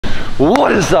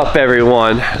What is up,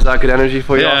 everyone? Is that good energy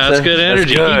for you? Yeah, that's good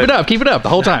energy. That's Keep it up the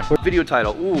whole time. Video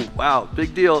title. Ooh, wow,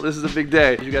 big deal. This is a big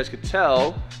day. As you guys could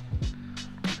tell,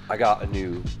 I got a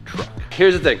new truck.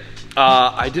 Here's the thing.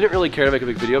 I didn't really care to make a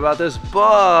big video about this,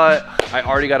 but I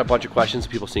already got a bunch of questions,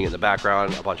 people seeing it in the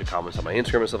background, a bunch of comments on my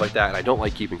Instagram and stuff like that, and I don't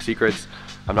like keeping secrets.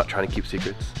 I'm not trying to keep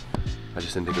secrets. I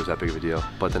just didn't think it was that big of a deal.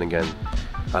 But then again,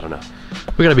 I don't know.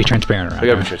 We gotta be transparent around here.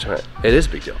 We gotta be transparent. It is a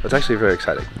big deal. It's actually very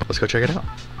exciting. Let's go check it out.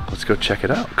 Let's go check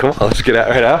it out. Come on, let's get out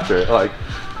right after it. Like,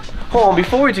 hold on,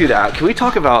 before we do that, can we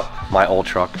talk about my old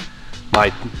truck?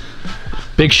 My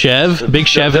Big Chev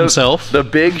himself. The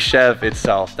Big Chev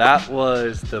itself. That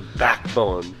was the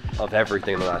backbone of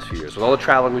everything in the last few years. With all the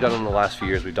traveling we've done in the last few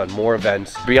years, we've done more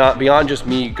events. Beyond just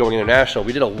me going international,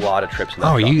 we did a lot of trips in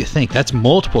that truck. You think that's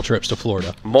multiple trips to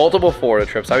Florida? Multiple Florida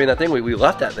trips. I mean, that thing, we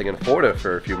left that thing in Florida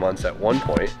for a few months at one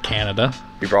point. Canada.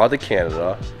 We brought it to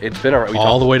Canada. It's been around.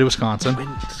 All the way to Wisconsin.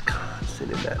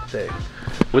 Wisconsin in that thing.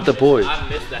 With the boys. I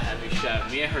miss the heavy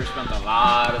Chev. Me and her spent a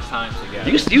lot of time together.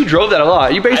 You drove that a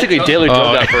lot. You basically daily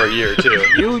drove that for a year too.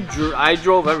 I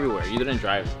drove everywhere. You didn't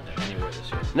drive anywhere this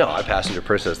year. No, I passenger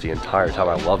princess the entire time.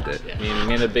 I loved it. Yeah. Me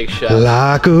and the Big Chev.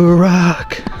 Like a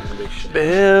rock.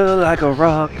 Built like a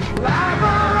rock.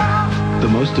 The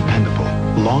most dependable,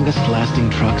 longest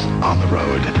lasting trucks on the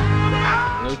road.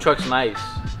 New truck's nice.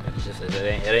 It's just it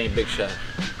ain't Big Chev.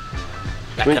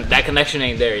 That connection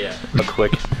ain't there yet. A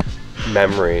quick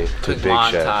memory to Big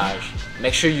Chev. Montage.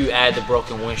 Make sure you add the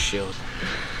broken windshield.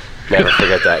 Never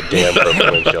forget that damn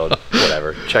broken windshield.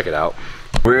 Whatever. Check it out.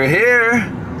 We're here.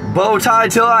 Bow tie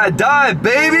till I die,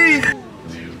 baby.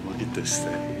 Dude, look at this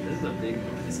thing. This is a big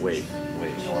one. Wait. I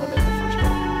want to make the first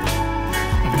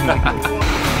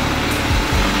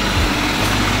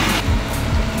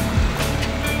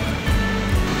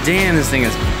one. Damn, this thing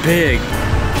is big.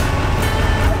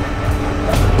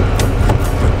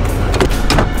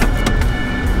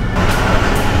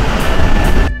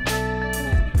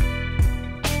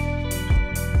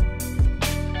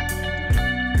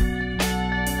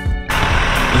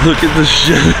 Look at the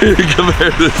shit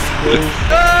compared to this.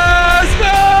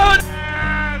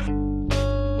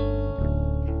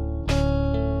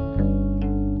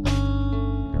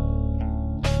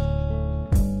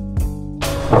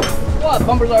 What?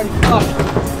 Bumper's already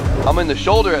flushed. I'm in the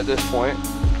shoulder at this point.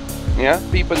 Yeah,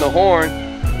 beeping the horn.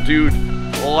 Dude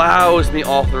plows me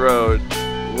off the road,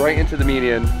 right into the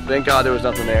median. Thank God there was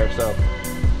nothing there. So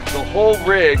the whole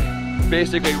rig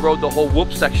basically rode the whole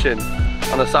whoop section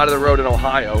on the side of the road in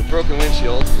Ohio. Broken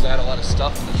windshield because I had a lot of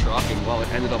stuff in the truck, and well,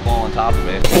 it ended up all on top of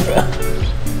me.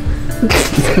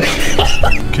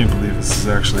 Can't believe this is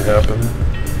actually happening.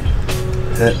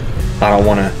 I don't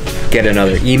want to get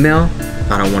another email.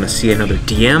 I don't want to see another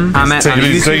DM. Take it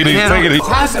easy.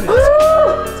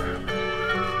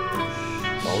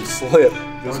 Don't slip.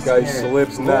 This guy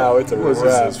slips now. It's a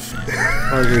wrap.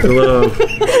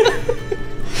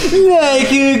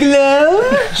 Like your glove.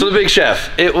 So the Big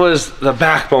Chev, it was the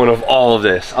backbone of all of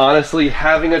this. Honestly,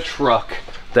 having a truck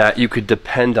that you could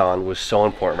depend on was so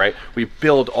important, right? We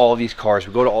build all these cars,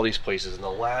 we go to all these places, and the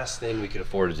last thing we could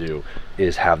afford to do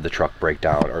is have the truck break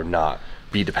down or not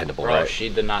be dependable, Bro, right? she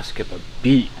did not skip a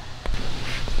beat.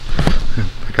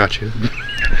 I got you.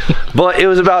 But it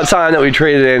was about time that we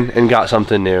traded in and got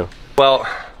something new. Well,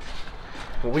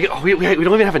 we don't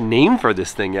even have a name for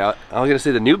this thing yet. I was gonna say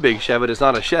the new Big Chev, but it's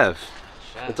not a Chev.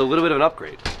 It's a little bit of an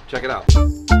upgrade. Check it out.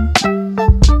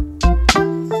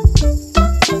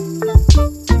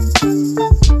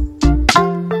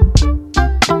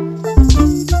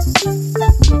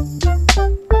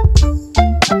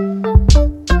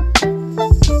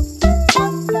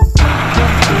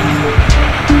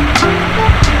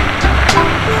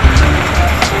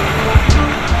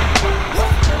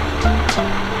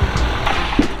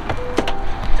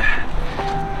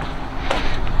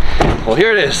 Well,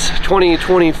 here it is,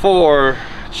 2024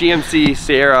 GMC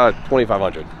Sierra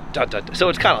 2500. So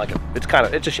it's kind of like it's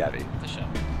a Chevy.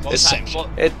 It's a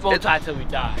Chevy. Bow tie till we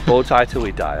die. Bow tie till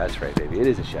we die. That's right, baby. It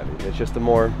is a Chevy. It's just a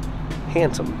more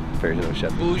handsome version of a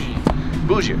Chevy. Bougie.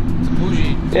 Bougie. It's a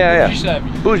bougie. Yeah. Bougie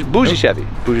Chevy. Bougie Chevy.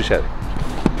 Bougie Chevy.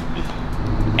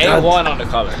 A1 on the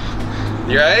color.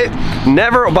 You right?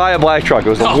 Never buy a black truck. It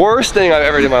was the worst thing I've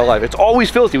ever did in my life. It's always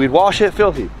filthy. We'd wash it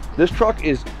filthy. This truck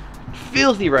is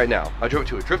filthy right now. I drove it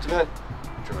to a drift event,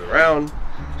 drove it around,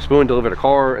 Spoon delivered a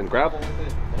car and gravel with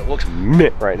it, and it looks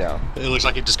mint right now. It looks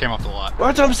like it just came off the lot.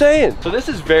 That's what I'm saying. So this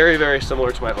is very, very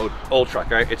similar to my old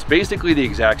truck, right? It's basically the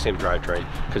exact same drivetrain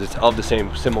because it's of the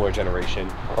same similar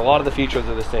generation. A lot of the features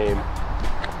are the same.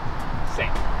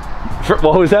 Same.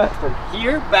 What was that? From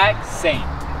here back, same.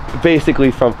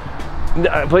 Basically from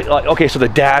But like, okay, so the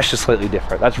dash is slightly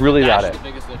different. That's really not it. The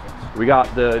biggest difference. We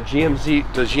got the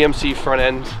GMC front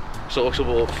end, so it looks a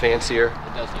little fancier.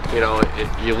 It does look you know,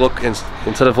 you look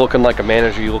instead of looking like a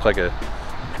manager, you look like a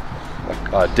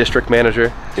district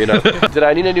manager. You know, did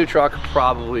I need a new truck?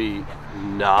 Probably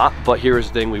not. But here's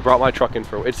the thing: we brought my truck in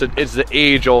for it's the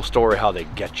age-old story how they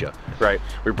get you, right?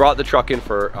 We brought the truck in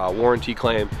for warranty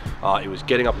claim. It was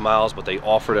getting up miles, but they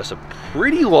offered us a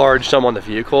pretty large sum on the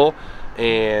vehicle,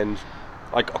 and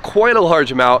like quite a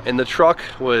large amount. And the truck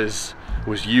was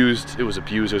used, it was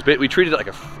abused. It was we treated it like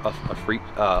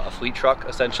a fleet truck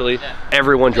essentially. Yeah.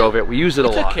 Everyone drove it. We used it a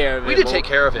lot. We did take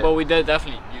care of it. Well, we did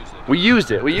definitely use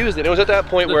it. We used it. It was at that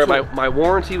point where my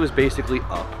warranty was basically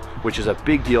up, which is a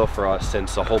big deal for us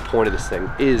since the whole point of this thing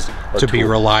is to be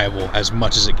reliable as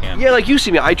much as it can. Yeah, like you see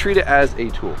me, I treat it as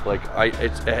a tool. Like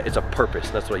it's a purpose.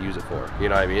 And that's what I use it for. You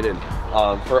know what I mean? And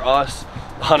for us,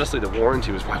 honestly, the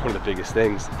warranty was probably one of the biggest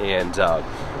things. And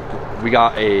we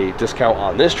got a discount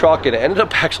on this truck, and it ended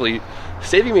up actually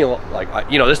saving me, like,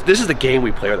 you know, this is the game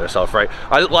we play with ourselves, right?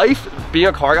 Life, being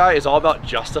a car guy, is all about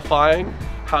justifying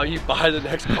how you buy the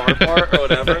next car part or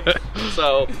whatever.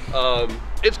 So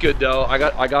it's good though. I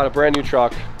got a brand new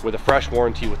truck with a fresh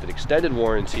warranty, with an extended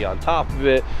warranty on top of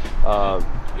it.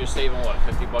 You're saving what,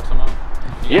 50 bucks a month?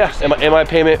 Yeah, and my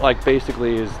payment like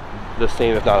basically is the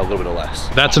same, if not a little bit less.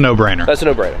 That's a no-brainer. That's a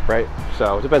no-brainer, right?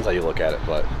 So it depends how you look at it,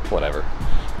 but whatever.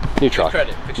 New truck.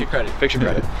 Fix your credit. Fix your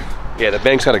credit. Yeah, the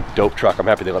bank's got a dope truck. I'm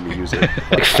happy they let me use it.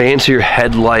 Like fancier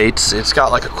headlights. It's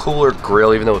got like a cooler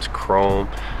grill, even though it's chrome.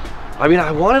 I mean,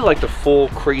 I wanted like the full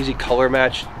crazy color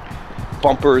match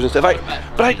bumpers and stuff.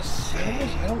 But I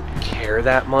don't care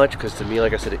that much, because to me,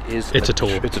 like I said, it's a tool.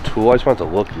 It's a tool. I just want it to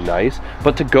look nice.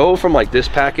 But to go from like this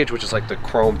package, which is like the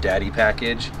chrome daddy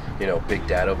package, you know, big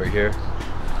dad over here,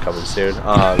 coming soon.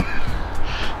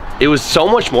 It was so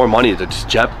much more money to just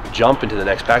jump into the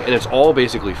next pack, and it's all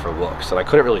basically for looks, and I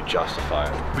couldn't really justify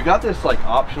it. We got this like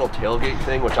optional tailgate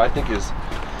thing, which I think it's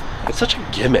such a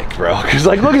gimmick, bro. Because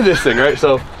like, look at this thing, right?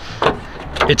 So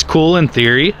it's cool in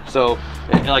theory. So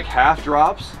it like half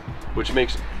drops, which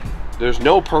makes, there's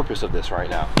no purpose of this right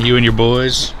now. You and your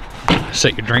boys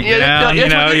set your drink down. You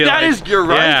know, you're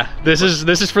right. Yeah, this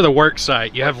is for the work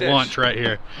site. You have lunch right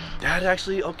here. That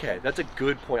actually, okay, that's a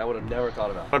good point. I would have never thought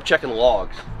about. I'm checking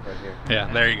logs right here.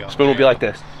 Yeah, there you go. Spoon will be like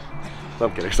this. No,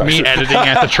 I'm kidding. Sorry. Me editing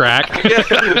at the track.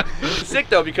 Yeah. Sick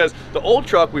though, because the old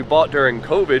truck we bought during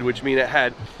COVID, which means it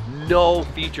had no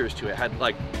features to it. It had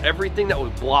like everything that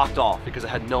was blocked off because it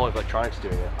had no electronics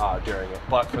during it.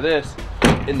 But for this,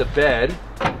 in the bed,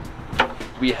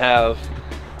 we have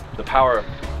the power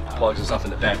plugs and stuff in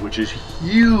the bed, which is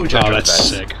huge. Oh, that's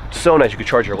sick. So nice. You could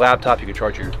charge your laptop. You could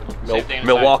charge your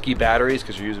Milwaukee batteries,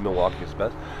 because you're using Milwaukee as the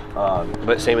best.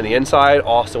 But same in the inside.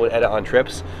 Also would edit on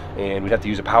trips, and we'd have to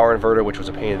use a power inverter, which was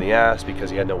a pain in the ass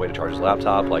because he had no way to charge his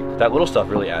laptop. Like that little stuff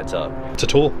really adds up. It's a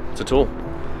tool. It's a tool.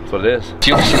 That's what it is.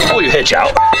 You pull your hitch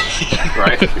out,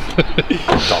 right?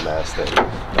 Dumbass thing.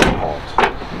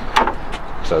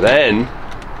 So then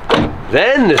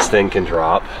this thing can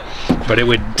drop. But it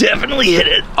would definitely hit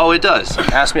it. Oh, it does.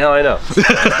 Ask me how I know.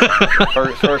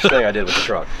 First thing I did with the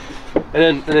truck.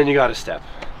 And then you got to step.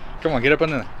 Come on, get up on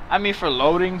there. I mean, for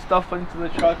loading stuff into the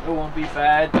truck, it won't be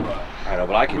bad. But I know,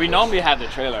 but I can. We normally have the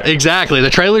trailer. Exactly, the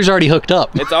trailer's already hooked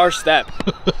up. It's our step.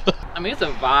 I mean, it's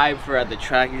a vibe for at the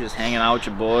track. You're just hanging out with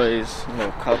your boys. A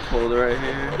little cup holder right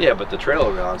here. Yeah, but the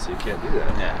trailer on, so you can't do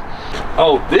that. Yeah.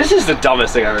 Oh, this is the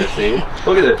dumbest thing I've ever seen.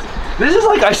 Look at this. This is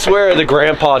like, I swear, the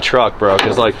grandpa truck, bro.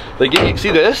 Because like, you see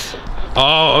this?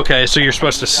 Oh, okay. So you're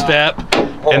supposed to step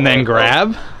and then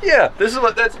grab? Yeah, this is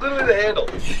what. That's literally the handle.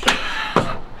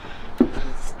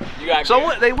 You got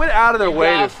someone, they went out of their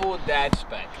way to full dash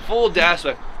spec. Full dash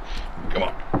spec. Come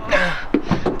on.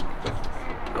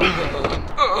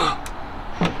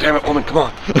 Damn it, woman, come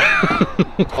on.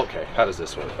 Okay, how does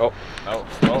this work? Oh.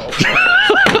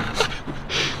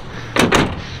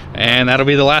 And that'll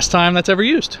be the last time that's ever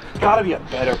used. There's gotta be a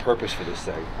better purpose for this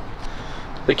thing.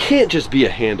 They can't just be a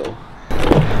handle.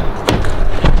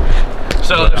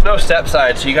 So there's no step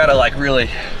side, so you gotta like really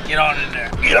get on in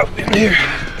there. Get up in here.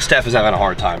 Steph is having a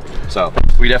hard time, so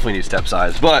we definitely need step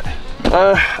sides. But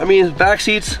I mean, back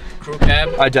seats, crew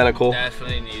cab, identical.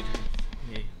 Definitely need.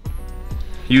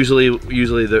 Usually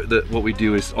what we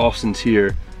do is Austin's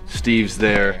here, Steve's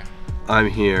there, I'm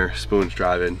here, Spoon's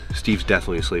driving. Steve's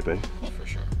definitely sleeping. For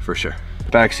sure. For sure.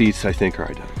 Back seats, I think, are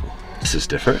identical. This is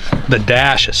different. The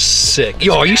dash is sick.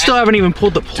 Yo, you still haven't even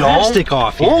pulled the plastic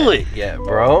off yet. Pull it yet,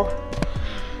 bro.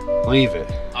 Leave it.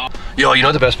 Yo, you know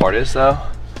what the best part is though?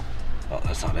 Oh,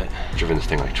 that's not it. I've driven this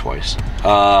thing like twice.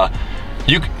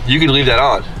 You can leave that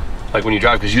on, like when you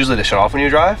drive, because usually they shut off when you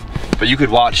drive. But you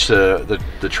could watch the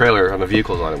trailer on the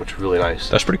vehicles on it, which is really nice.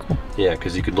 That's pretty cool. Yeah,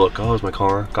 because you could look, oh, is my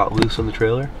car got loose on the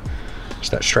trailer? Is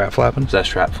that strap flapping? Is that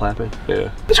strap flapping? Yeah.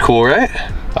 It's cool, right?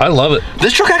 I love it.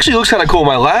 This truck actually looks kind of cool.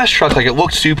 My last truck, like, it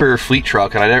looked super fleet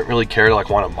truck, and I didn't really care to like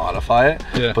want to modify it.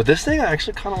 Yeah. But this thing, I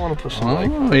actually kind of want to put some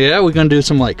like. Yeah, we're gonna do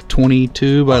some like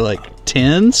 22 by like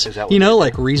 10s. Is that what you know, you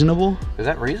like reasonable. Is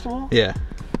that reasonable? Yeah.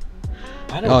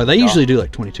 I know. Oh, they usually do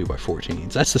like 22 by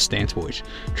 14s. That's the Stance Boys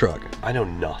truck. I know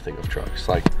nothing of trucks.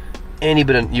 Like many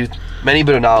bit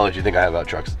of knowledge you think I have about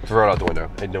trucks, throw it out the window.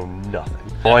 I know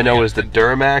nothing. All I know is the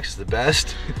Duramax is the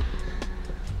best.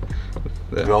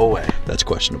 Yeah. Go away. That's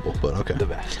questionable, but okay. The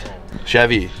best.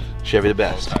 Chevy the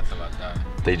best.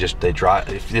 They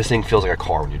drive. This thing feels like a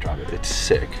car when you drive it. It's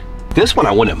sick. This one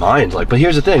I wouldn't mind. Like, but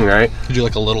here's the thing, right? Could you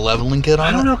like a little leveling kit on it?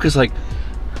 I don't know, cause like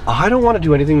I don't want to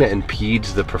do anything that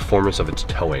impedes the performance of its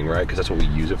towing, right? Because that's what we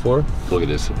use it for. Look at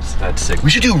this. That's sick. We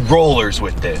should do rollers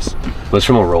with this. Let's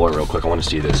film a roller real quick. I want to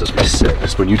see this. This would be sick.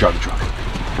 This is when you drive the truck.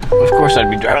 Of course, I'd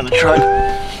be driving the truck.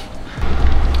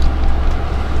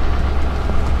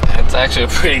 That's actually a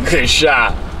pretty good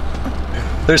shot.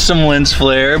 There's some lens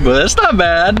flare, but it's not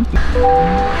bad.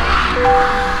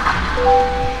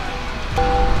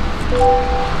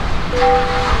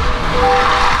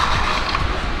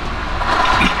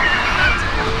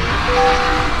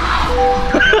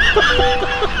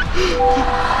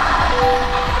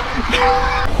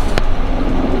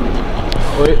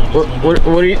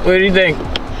 What do you think?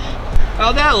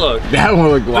 How'd that look? That one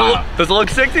looked wild. Does it look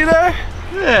sexy there?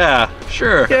 Yeah,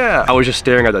 sure. Yeah. I was just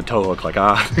staring at the toe hook like,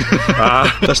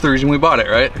 That's the reason we bought it,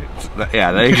 right?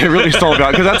 Yeah, they really sold me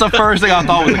out. Because that's the first thing I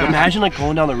thought was like, imagine like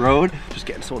going down the road, just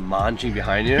getting someone munching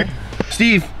behind you.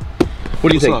 Steve, what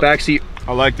do you think? Back seat?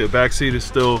 I liked it. Back seat is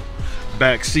still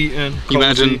back seating. You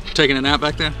imagine taking a nap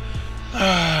back there?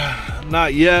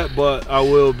 Not yet, but I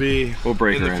will be. We'll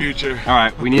break in her the future. All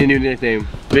right, we need a new nickname.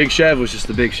 Big Chev was just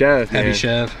the Big Chev. Heavy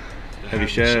Chev. Heavy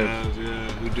Chev.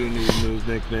 Yeah, we do need a new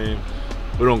nickname.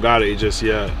 We don't got it just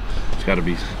yet. It's got to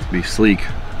be sleek.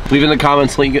 Leave in the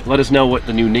comments. Let us know what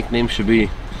the new nickname should be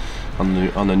on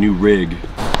the new rig.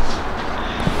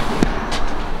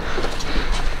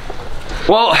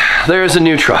 Well, there's a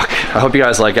new truck. I hope you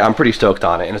guys like it. I'm pretty stoked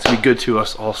on it, and it's gonna be good to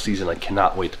us all season. I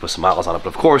cannot wait to put some miles on it. But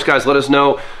of course, guys, let us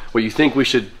know what you think we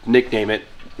should nickname it.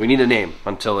 We need a name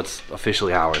until it's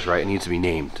officially ours, right? It needs to be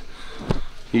named.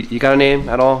 You got a name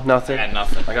at all? Nothing? I got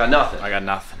nothing. I got nothing. I got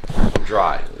nothing. I'm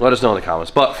dry. Let us know in the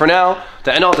comments. But for now,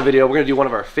 to end off the video, we're gonna do one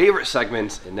of our favorite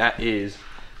segments, and that is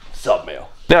Submail.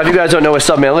 Now, if you guys don't know what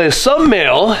Submail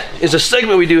is a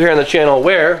segment we do here on the channel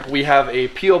where we have a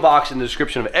P.O. box in the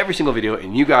description of every single video,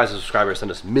 and you guys as subscribers send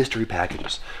us mystery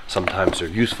packages. Sometimes they're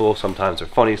useful, sometimes they're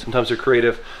funny, sometimes they're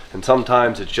creative, and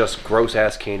sometimes it's just gross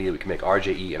ass candy that we can make RJ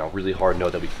eat and a really hard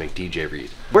note that we can make DJ read.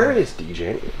 Where is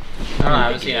DJ? I don't know, I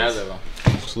haven't seen either of them.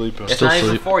 Sleeping. It's not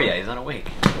even 4 yet. He's not awake.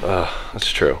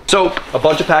 That's true. So a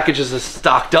bunch of packages is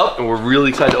stocked up, and we're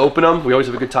really excited to open them. We always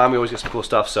have a good time. We always get some cool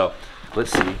stuff. So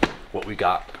let's see what we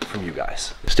got from you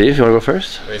guys. Steve, you want to go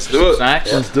first? Let's do it.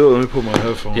 Snacks? Let's do it. Let me put my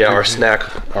headphones. Yeah, our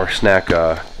snack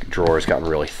drawer has gotten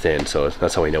really thin, so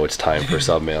that's how we know it's time for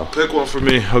Submail. Pick one for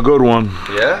me. A good one.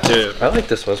 Yeah? Yeah. I like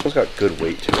this one. This one's got good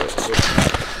weight to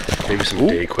it. Maybe some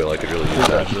Dayquil. I could really use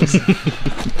that.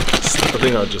 I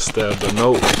think I just stabbed the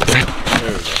note.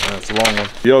 There we go. That's a long one.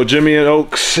 Yo, Jimmy and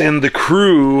Oaks and the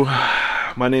crew.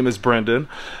 My name is Brendan.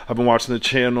 I've been watching the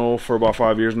channel for about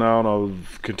 5 years now, and I'll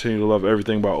continue to love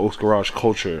everything about Oaks Garage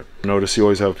culture. Notice you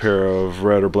always have a pair of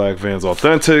red or black Vans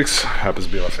Authentics. Happens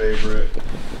to be my favorite.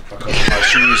 I cut my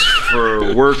shoes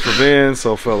for work for Vans,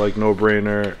 so it felt like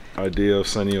no-brainer idea of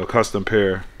sending you a custom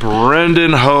pair.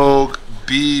 Brendan Hogue.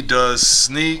 B does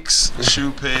sneaks,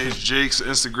 shoe page, Jake's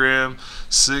Instagram,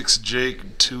 6Jake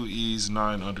 2E's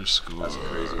 9_. That's a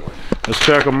crazy one. Let's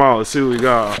check them out. Let's see what we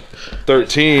got.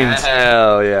 13s.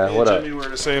 Hell yeah! What up? Jimmy, we're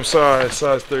the same size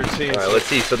 13. All right, let's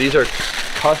see. So these are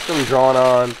custom drawn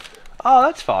on. Oh,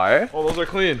 that's fire. Oh, those are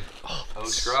clean.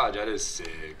 Oaks Garage, that is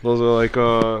sick. Those are like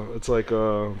it's like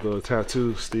the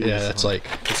tattoo Steve. Yeah, that's like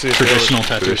traditional traditional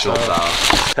tattoo style.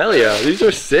 Hell yeah, these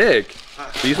are sick.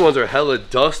 These ones are hella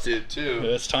dusted too.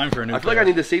 Yeah, it's time for a new I feel like I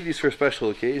need to save these for special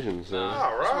occasions. So.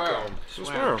 So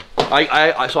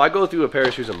I go through a pair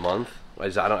of shoes a month.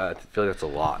 I feel like that's a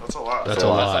lot. That's a lot. That's a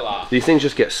lot. These things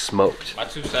just get smoked. My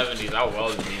 270s, I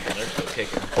welded these and they're still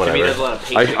kicking. Whatever. Jimmy does a lot of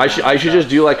painting I should just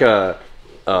do like a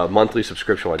monthly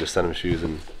subscription where I just send them shoes,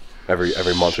 and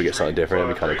every month we get something different.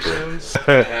 It'd be kind of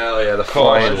cool. Hell yeah, the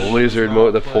flying lizard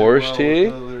mode, the Porsche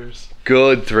tee.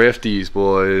 Good thrifties,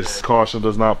 boys. Caution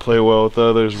does not play well with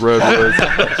others. Redwoods.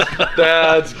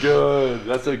 That's good.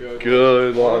 That's a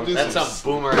good one. That's some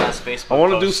boomer ass Facebook. I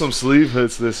want to do some sleeve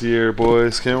hits this year,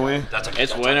 boys. Can we?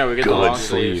 It's winter. We get the long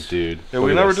sleeves, dude. Yeah,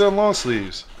 we never done long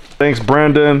sleeves. Thanks,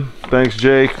 Brendan. Thanks,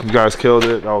 Jake. You guys killed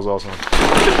it. That was awesome.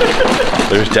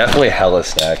 There's definitely hella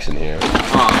snacks in here.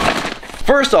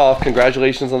 First off,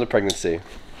 congratulations on the pregnancy.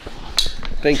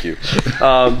 Thank you.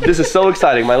 This is so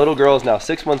exciting. My little girl is now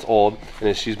 6 months old,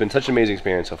 and she's been such an amazing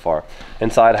experience so far.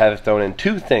 Inside, I have thrown in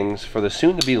 2 things for the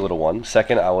soon-to-be little one.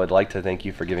 Second, I would like to thank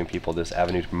you for giving people this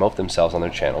avenue to promote themselves on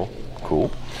their channel.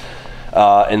 Cool.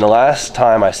 And the last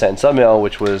time I sent some mail,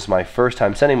 which was my first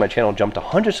time sending, my channel jumped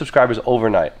 100 subscribers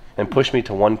overnight and pushed me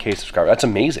to 1K subscribers. That's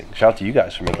amazing. Shout out to you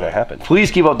guys for making that happen. Please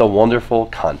keep up the wonderful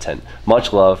content.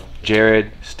 Much love,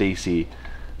 Jared, Stacy,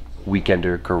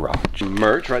 Weekender Garage.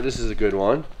 Merch, right? This is a good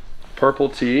one. Purple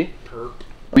tee.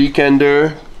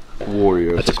 Weekender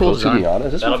Warrior. That's a cool design.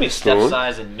 That'll be step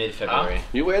size in mid-February.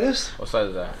 You wear this? What size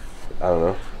is that? I don't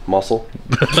know. Muscle.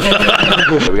 We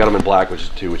got them in black, which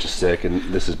is sick,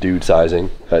 and this is dude sizing.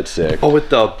 That's sick. Oh, with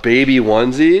the baby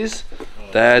onesies?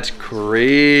 That's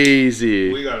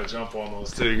crazy. We gotta jump on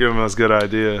those too. You're giving us good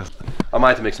ideas. I might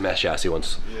have to make some ass chassis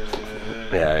ones.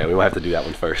 Yeah, we might have to do that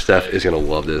one first. Steph is gonna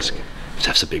love this.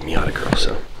 Steph's a big Miata girl,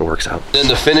 so it works out. Then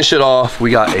to finish it off,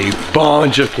 we got a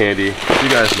bunch of candy. You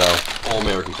guys know, all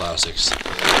American classics.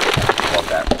 Love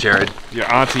that. Jared. Your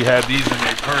auntie had these in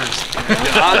their purse.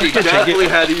 Your auntie definitely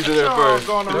had these in her purse.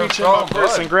 I'm gonna reach in my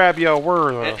purse and grab your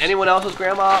word. Anyone else's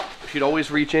grandma, she'd always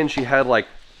reach in. She had like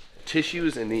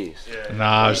tissues and these.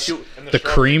 Nah, the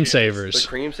cream savers. The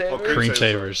cream savers? Cream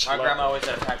savers. My grandma always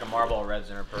had a pack of Marlboro Reds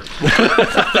in her purse.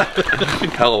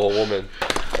 Hell of a woman.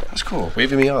 That's cool.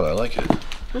 Wavy Miata, I like it.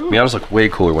 Miatas look way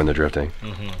cooler when they're drifting.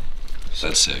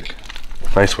 That's sick.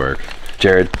 Nice work.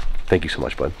 Jared, thank you so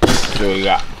much, bud. So what we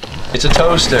got? It's a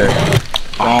toaster.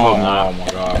 Oh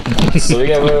my god. So we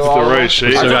got rid of all the right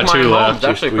shape. We still got 2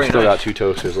 left. We still got 2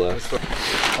 toasters left.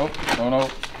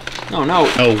 No. No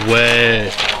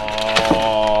way.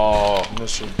 Oh,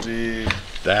 Mr. D.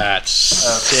 That's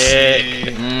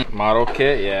sick. Model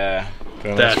kit, yeah.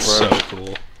 That's so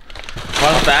cool.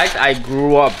 Fun fact, I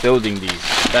grew up building these.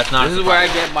 That's not. This is where I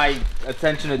get my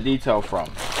attention to detail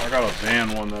from. I got a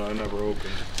van one that I never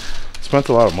opened. Spent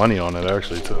a lot of money on it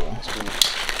actually too.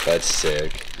 That's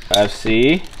sick.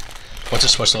 FC. What's it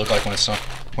supposed to look like when it's done?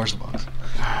 Where's the box?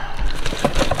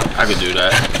 I could do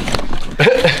that.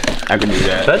 I can do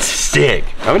that. That's sick.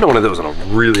 I haven't done one of those in a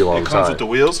really long It comes time. with the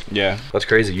wheels? Yeah. That's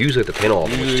crazy. Usually at the paint all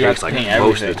Usually it you takes have to like paint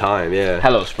most of everything. the time, yeah.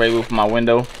 Hello, spray roof for my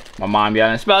window. My mom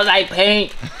yelling, smells like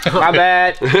paint. My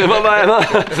bad.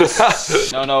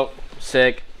 No.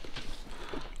 Sick.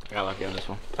 I got lucky on this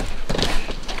one.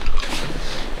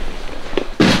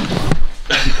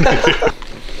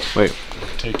 Wait.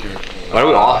 Take your. Why do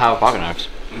we all have pocket knives?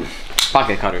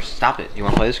 Pocket cutters. Stop it. You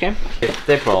want to play this game?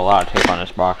 They put a lot of tape on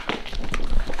this box.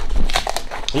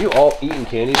 Are you all eating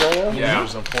candies right now? Yeah. It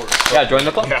was important. Yeah, join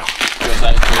the club. Yeah.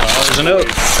 There's a note.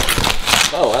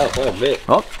 Oh wow, quite a bit.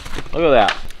 Oh, look at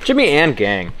that. Jimmy and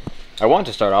gang. I want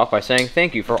to start off by saying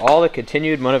thank you for all the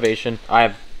continued motivation. I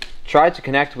have tried to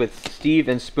connect with Steve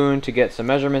and Spoon to get some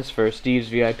measurements for Steve's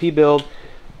VIP build,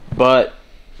 but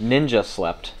Ninja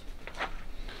slept.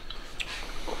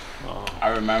 I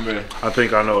remember. I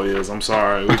think I know he is. I'm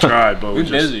sorry. We tried, but we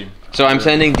just busy. So I'm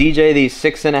sending DJ these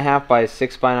 6.5 by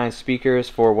 6x9 speakers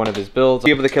for one of his builds.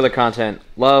 Give the killer content.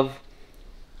 Love.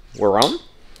 We're on.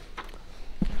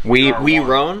 We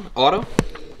Roan Auto.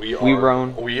 We are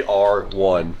Roan. We are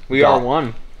one. We are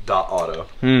one. Dot auto.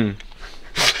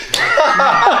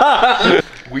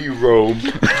 We roam.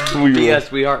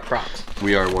 Yes, we are Crocs.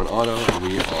 We are one auto. And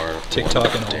we are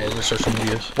TikTok and all other social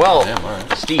medias. Well, Damn, all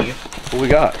right. Steve. What we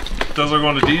got? those are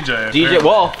going to DJ. DJ.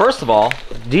 Well, first of all,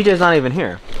 DJ's not even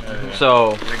here.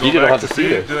 So You don't have to see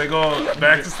it. Do they go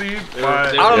back to Steve?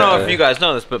 I don't know if you guys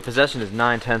know this, but possession is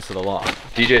 9/10 of the law.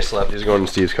 DJ slept. He's going in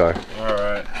Steve's car. All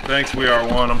right. Thanks. We are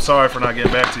one. I'm sorry for not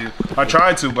getting back to you. I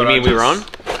tried to, but You mean I just we run?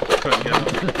 couldn't get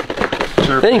it.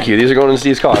 Sure. Thank you. These are going in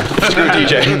Steve's car. Screw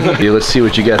DJ. Dude, let's see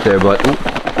what you get there, but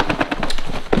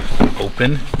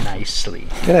Open nicely.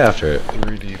 get after it.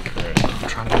 3D print. I'm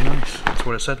trying to be nice. That's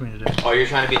what it said to me today. Oh, you're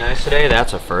trying to be nice today?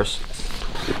 That's a first.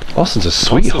 Austin's a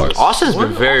sweetheart. Austin's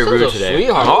been very rude today.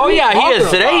 sweetheart. Oh What are you yeah, he is.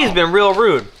 talking Today about? he's been real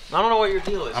rude. I don't know what your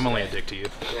deal is. I'm only a dick to you.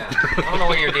 Yeah. I don't know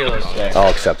what your deal is today. I'll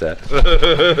accept that.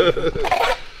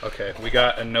 Okay, we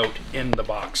got a note in the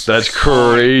box. That's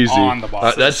crazy. On the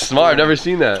box. That's smart. I've never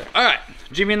seen that. All right.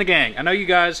 Jimmy and the gang, I know you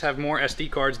guys have more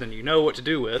SD cards than you know what to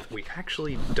do with. We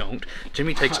actually don't.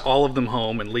 Jimmy takes all of them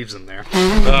home and leaves them there.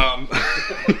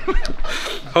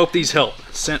 Hope these help.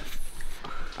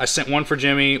 I sent one for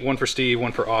Jimmy, one for Steve,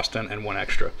 one for Austin, and one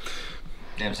extra.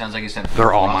 Damn, sounds like you sent.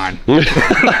 They're all mine.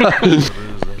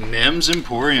 Nem's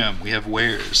Emporium. We have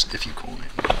wares, if you call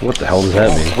it. What the hell does that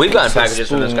mean? We've gotten packages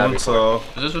from this guy before.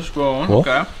 Is this a spoon? What?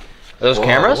 Okay. Are those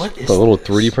cameras? The little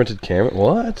 3D printed camera?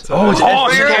 What? Oh, it's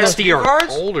SD SD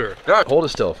cards? holder. Hold it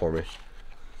still for me.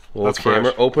 Little That's camera.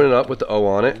 fresh. Open it up with the O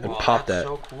on it and pop that.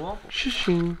 So cool.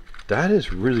 Shishing. That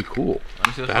is really cool.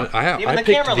 Even I the picked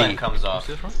camera the lens comes off.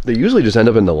 They usually just end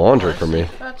up in the laundry for me.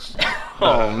 That's.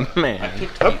 Oh man.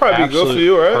 That'd probably be good for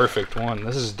you, right? Perfect one.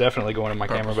 This is definitely going in my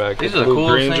camera bag. These are the Blue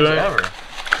coolest green things joint. ever.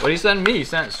 What did he send me? He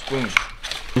sent spoon.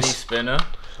 Mini spinner.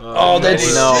 Oh,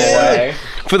 that's No way.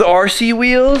 For the RC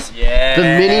wheels? Yeah. The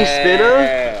mini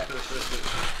spinner?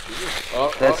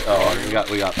 That's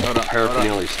we got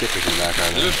paraphernalia stickers in the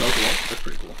background. That's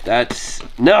pretty cool. That's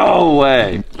no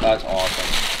way. That's awesome.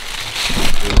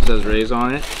 It says Rays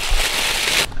on it.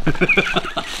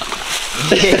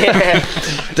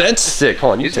 That's sick.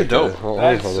 Hold on, you take dope.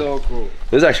 That's so cool.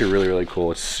 This is actually really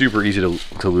cool. It's super easy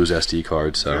to lose SD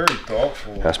cards. So Very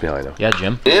thoughtful. ask me how I know. Yeah,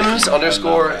 Jim.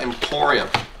 Nims_Emporium.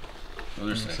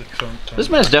 This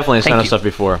man's definitely sent us stuff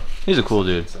before. He's a cool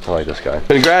dude. I like this guy.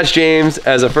 Congrats, James.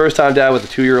 As a first-time dad with a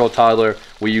 2-year-old toddler,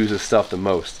 we use this stuff the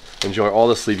most. Enjoy all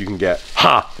the sleep you can get.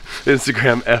 Ha!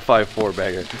 Instagram F54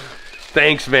 banger.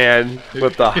 Thanks, man.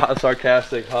 With the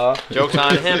sarcastic, huh? Joke's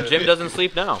on him. Jim doesn't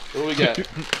sleep now. What do we got?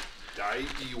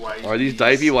 Diapy wipes. Are these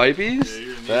diapy wipies? Yeah,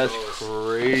 you're gonna need That's those.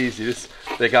 crazy.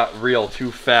 They got real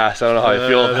too fast. I don't know how I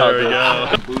feel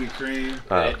about this. Booty cream.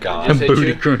 Oh god.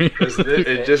 Booty cream.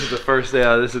 It just is the first day.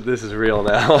 This is real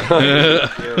now. Yeah,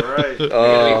 right. We're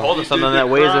Oh, holding something that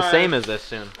weighs the same as this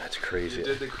soon. that's You crazy.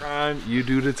 did the crime, you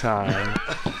do the time.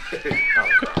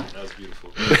 That's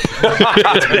beautiful.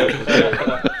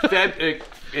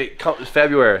 It comes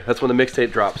February. That's when the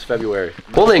mixtape drops. February.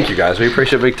 Well, thank you guys. We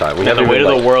appreciate it big time. We And the weight of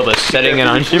the world is setting in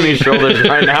on Jimmy's shoulders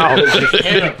right now.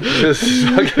 Just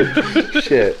fucking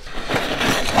shit.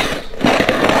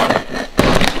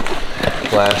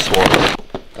 Last one.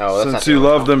 Oh, Since you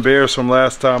love them bears from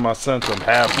last time I sent them,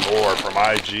 have more from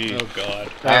IG. Oh god.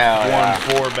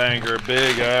 F14 banger,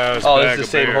 big ass Oh, bag this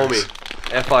is the of same bears.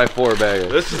 homie. F54 banger.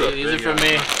 This is a These are big from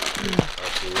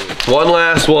ass. me. One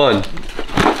last one.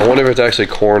 I wonder if it's actually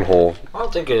cornhole. I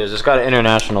don't think it is. It's got an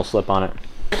international slip on it.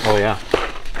 Oh yeah.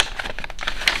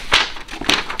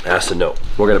 Ask to know.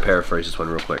 We're gonna paraphrase this one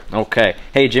real quick. Okay.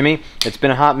 Hey Jimmy, it's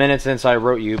been a hot minute since I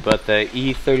wrote you, but the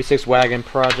E36 wagon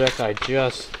project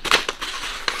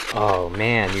Oh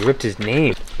man, you ripped his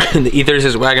name. The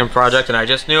E36 wagon project, and I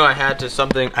just knew I had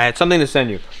something to send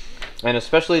you. And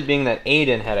especially being that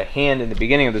Aiden had a hand in the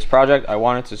beginning of this project, I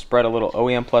wanted to spread a little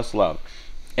OEM Plus love.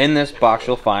 In this box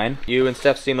you'll find, you and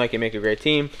Steph seem like you make a great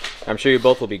team. I'm sure you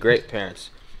both will be great parents.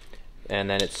 And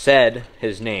then it said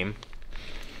his name.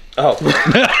 Oh.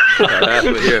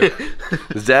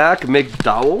 Zach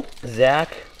McDowell.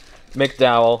 Zach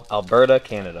McDowell, Alberta,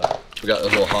 Canada. We got a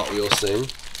little Hot Wheels thing.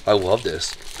 I love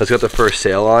this. It's got the first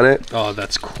sale on it. Oh,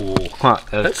 that's cool. Huh,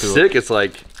 That's sick. It's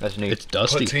like That's neat. It's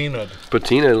dusty. Patina.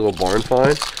 patina, a little barn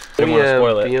find. Didn't wanna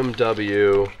spoil it.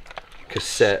 BMW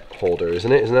cassette holder,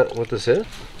 isn't it? Isn't that what this is?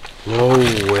 No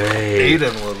way.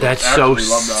 Aiden would That's so actually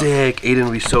love that. sick. Aiden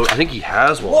would be so. I think he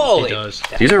has one. Whoa! He does.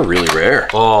 These are really rare.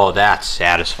 Oh, that's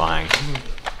satisfying.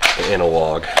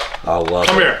 Analog. I love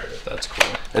Come it. here. That's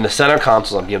cool. And the center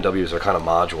consoles on BMWs are kind of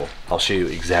modular. I'll show you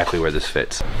exactly where this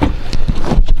fits.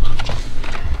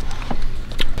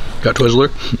 Got Twizzler?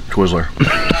 Twizzler.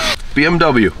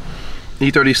 BMW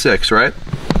E36, right?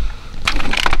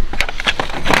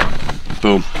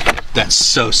 Boom. That's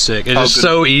so sick. It's How just good-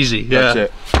 so easy. That's Yeah.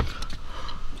 it.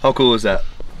 How cool is that?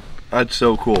 That's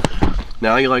so cool.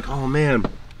 Now you're like, oh man.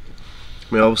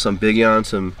 We have some Biggie on,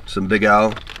 some Big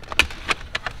Al.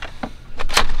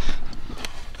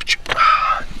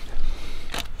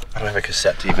 I don't have a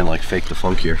cassette to even like fake the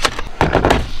funk here.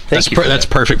 That's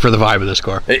perfect for the vibe of this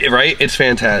car. Right? It's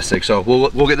fantastic. So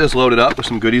we'll get this loaded up with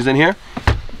some goodies in here.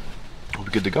 We'll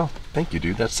be good to go. Thank you,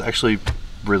 dude. That's actually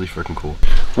really freaking cool.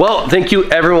 Well, thank you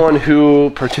everyone who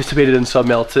participated in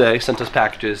Submail today, sent us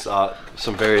packages,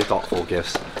 some very thoughtful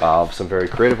gifts, some very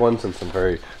creative ones and some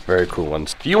very, very cool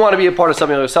ones. If you want to be a part of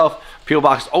Submail yourself, P.O.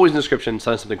 Box is always in the description.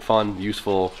 Send us something fun,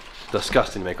 useful,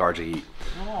 disgusting to make RJ eat.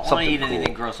 I don't want to Something eat cool.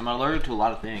 anything gross. I'm allergic to a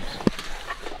lot of things.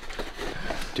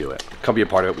 Do it. Come be a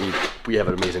part of it. We have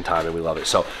an amazing time and we love it.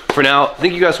 So for now,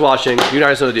 thank you guys for watching. You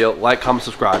guys know the deal. Like, comment,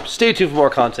 subscribe. Stay tuned for more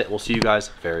content. We'll see you guys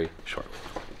very shortly.